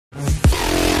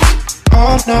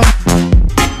Oh no.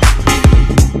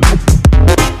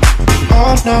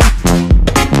 Oh no.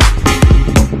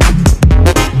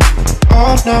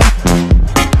 Oh no.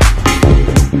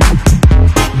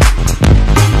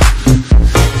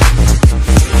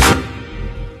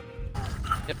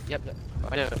 Yep.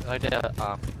 I did,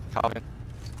 Calvin.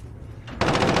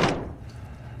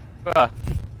 Bruh.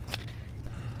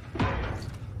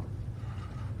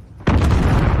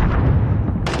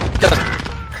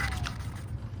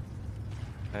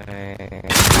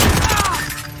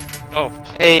 Oh,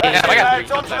 hey,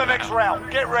 It's on to the next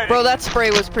round. Get ready. Bro, that spray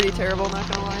was pretty terrible, not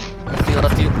gonna lie.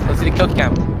 let's see the kill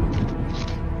cam.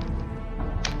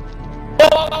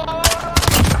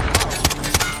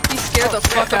 He scared the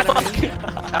fuck out of me.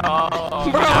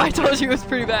 Bro, I told you it was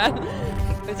pretty bad.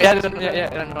 Yeah, I don't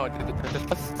know. The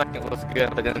first second was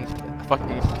good, but then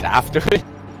fucking after it.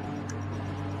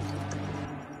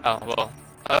 Oh well,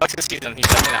 Alexis sees him. He's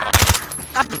definitely out.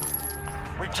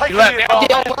 We take the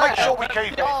advantage. Make sure we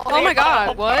keep it. Oh my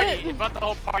god, what? He brought the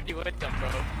whole party with him, bro.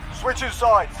 Switching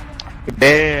sides.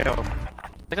 Damn.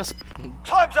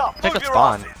 Time's up. Take Move a your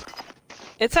spawn. asses.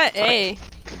 It's at A.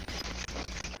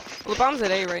 Well, the bomb's at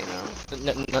A right now. I'm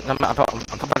talking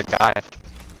about a guy.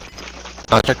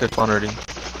 I'll check their spawn already.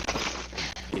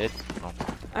 Yes.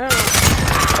 I don't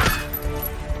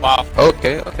know. Wow.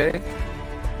 Okay.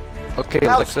 Alexa.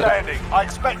 Outstanding. I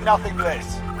expect nothing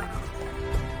less.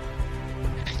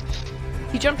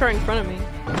 He jumped right in front of me.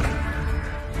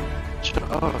 Shut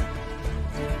up.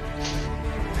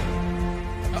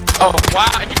 Oh wow,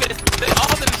 you missed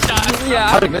all the shots. Yeah.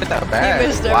 How did you miss that bad? He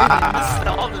missed You everything. missed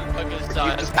all the fucking You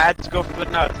shots. just had to go for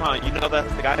the nuts, huh? You know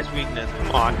that's the guy's weakness.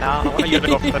 Come on now. Why you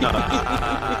gotta go for the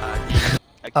nuts?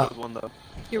 I killed one though.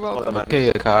 You're welcome.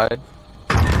 Okay, Kai.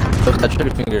 What's that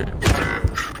trigger finger?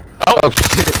 Oh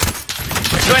shit.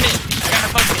 We're doing it. I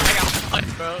got punch,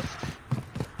 bro.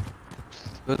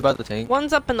 Who's about the tank?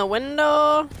 One's up in the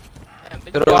window.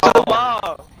 Get Go off. to the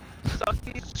ball. Suck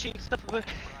these cheeks up with.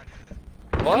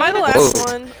 Am I the last Whoa.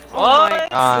 one? Oh my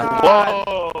god.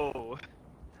 Whoa.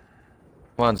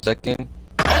 1 second.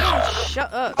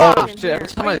 Shut up. Oh Fucking shit! Every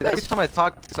here. time I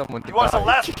talk to someone, You want the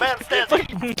last man standing?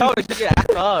 No, you get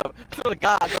act up. Swear to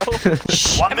God, bro.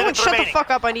 Shh, 1 everyone minute shut the remaining. fuck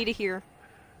up, I need to hear.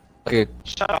 Okay.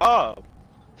 Shut up.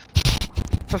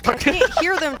 I can't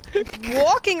hear them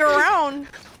walking around.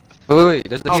 Wait.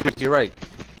 There's the heater to your right.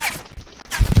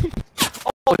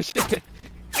 Oh shit.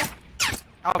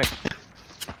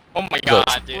 Oh my god,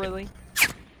 dude. Really?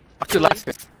 Fuck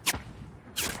Alexis.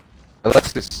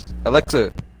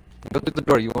 Alexa, go through the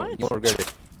door. You won't regret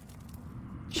it.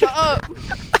 Shut up.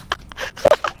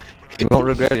 You won't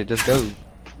regret it. Just go.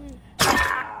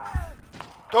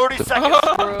 30 seconds.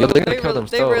 Bro, Yo, they're gonna they kill really-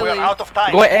 themselves. they We're really- out of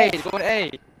time. Go A. Go in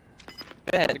A. Go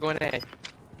ahead. Go in A.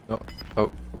 Oh.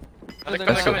 Oh, they're They're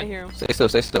not coming. gonna hear him. Stay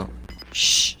still.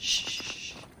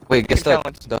 Shh. Wait, get stuck.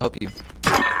 Challenge. They'll help you.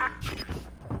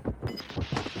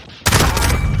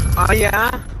 Oh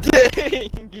yeah.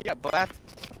 You got blasted.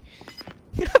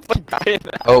 You got died.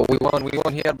 Oh, we won.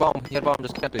 He had bomb.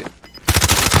 Just kept it.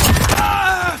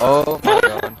 Oh my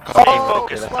god. Stay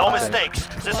focused. No mistakes.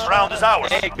 This round is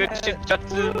ours. Hey, good shit,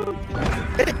 Jutsu.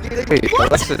 Wait,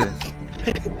 Alexa.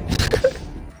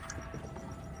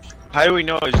 How do we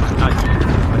know it's just not you?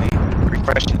 Buddy?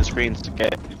 Refreshing the screens to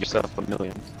get yourself a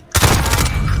million.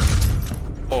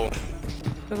 Oh.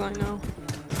 Cause I know.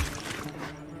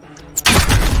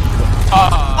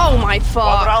 Ah. Oh my One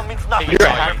fuck. round means nothing. You're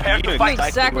Prepare happy. to You He fight. knew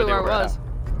exactly where I where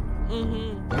they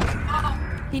was.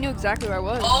 He knew exactly where I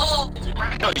was. No,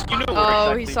 you knew Oh,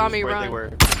 where he saw me where run. they were.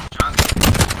 No,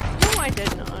 I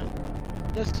did not.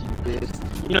 Yes, you did.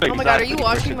 You know Oh my god, are exactly you where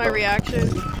watching she my was. reaction?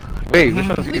 Wait, which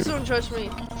one's Please you? don't judge me.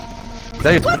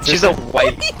 She's a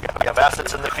white. We have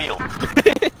assets in the field.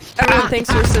 Everyone thinks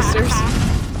we're sisters.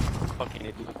 Fucking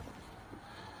idiot.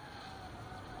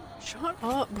 Shut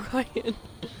up, Brian.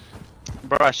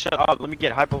 Bruh, shut up. Let me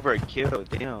get hype over a kill.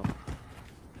 Damn. Why's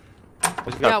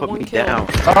you gotta Yeah, put one me kill. down?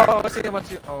 Oh, I see him.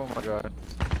 Oh my god.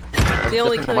 The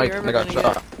only Stepping kill the mic you're and ever I gonna got get.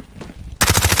 shot.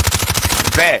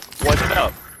 Bet. What's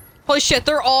up? Holy shit,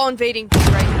 they're all invading B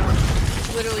right now.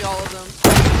 Literally all of them.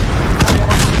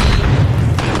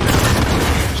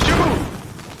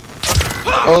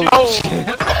 Oh shit.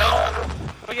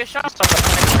 Oh, you shot.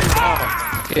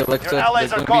 Okay, Alexa, Your allies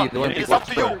there's are gonna be gone. the one It is people up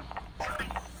to you.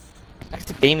 Back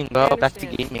to gaming, bro. I Back to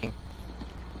understand. gaming.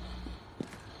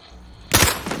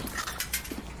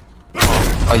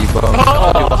 Oh, you bum.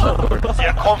 Oh, you watch that door.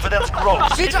 Their confidence grows.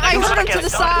 Bitch, I heard him to the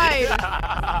side.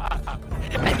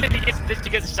 And then he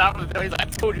gets shot from the door. He's like, I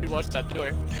told you to watch that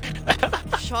door.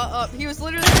 Shut up. He was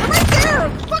literally right there.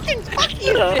 Fucking fuck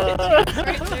you, bitch. He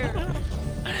was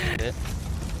right there.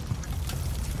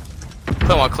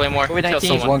 Come on, Claymore. Kill He's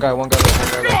someone. one guy left.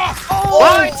 Oh,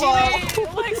 Why, sorry!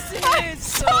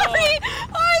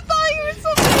 I thought you were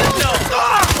something else!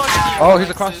 Oh, he's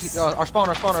across our spawn.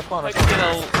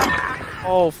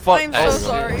 Oh, fuck. I'm so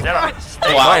sorry. Wow,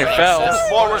 Ryan fell.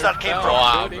 More where that came from.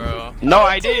 Wow, bro. No,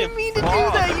 I I didn't mean to do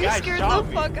that. You scared the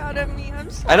fuck out of me. I'm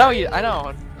sorry. I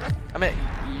know. I mean,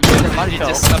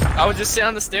 I was just sitting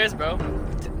on the stairs, bro.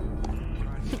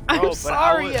 I'm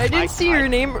sorry. I didn't see your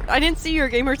name. I didn't see your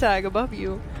gamer tag above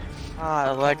you.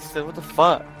 Ah, Alexa, what the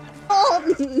fuck?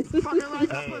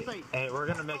 Hey, we're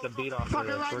gonna make a beat off of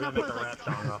this. We're gonna make a rap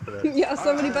song off of this. Yeah,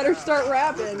 somebody better start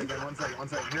rapping. One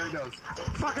second. Here it goes.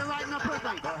 Fucking right in the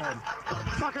pussy. Go ahead.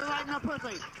 Fucking right in the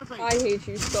pussy. I hate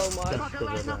you so much. Fucking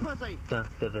right in the pussy.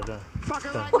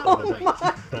 Fucking right in Oh the pussy. my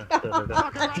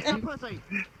Fucking right in the pussy.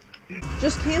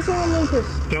 Just cancel on Lucas.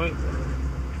 Can we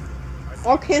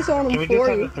I'll cancel on him just for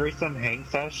have a you. threesome hang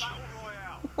sesh?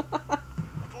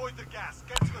 Avoid the gas.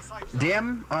 Get to the safe zone.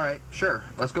 Damn. All right. Sure.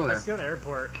 Let's go there. Let's go to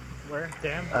airport. Where?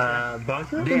 Damn.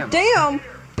 Bunker? Damn. Damn,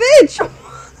 bitch!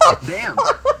 Damn.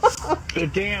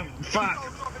 Damn,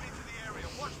 fuck.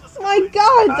 My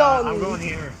God, I'm Donnie! going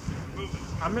here.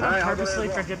 I'm gonna Alright, I'll go purposely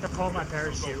there as forget to pull my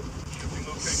parachute.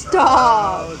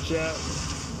 Stop! Oh, shit.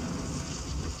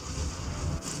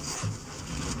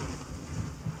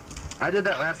 I did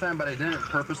that last time, but I didn't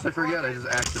purposely forget. I just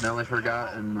accidentally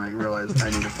forgot and like realized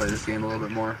I need to play this game a little bit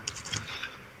more.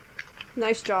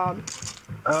 Nice job.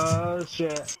 Oh,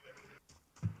 shit.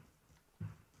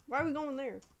 Why are we going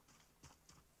there?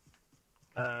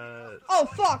 Uh, Oh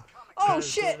fuck! Oh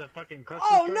shit!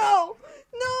 Oh no!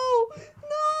 No!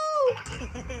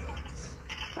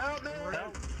 Help me!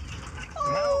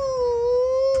 Oh!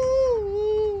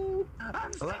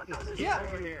 Yeah.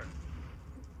 over here.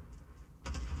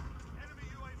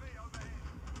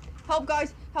 Help,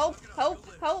 guys! Help! Help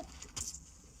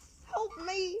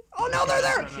me! Oh no, they're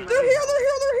there! They're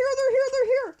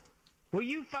here! Will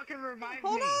you fucking revive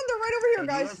Hold me? on, they're right over here,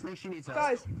 guys. think she needs help.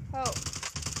 Guys, help.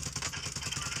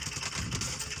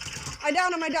 I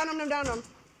downed him.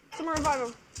 Someone revive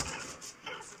him.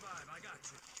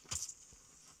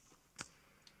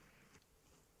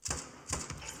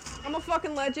 I'm a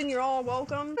fucking legend, you're all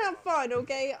welcome. Have fun,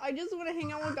 okay? I just want to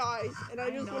hang out with guys, and I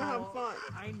just want to have fun.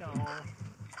 I know.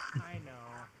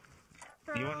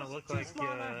 You want to look like,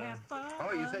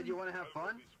 Oh, you said you want to have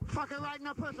fun? Fucking right in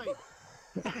the pussy.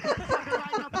 Fucking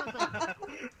right in the pussy.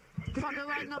 Fucking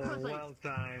right in the pussy. well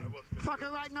timed.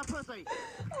 Fucking right in the pussy.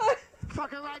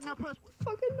 Fucking right in the pussy.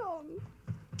 Fucking dumb.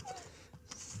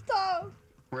 Stop.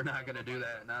 We're not gonna do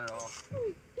that, not at all.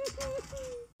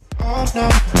 Oh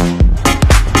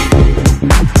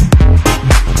no.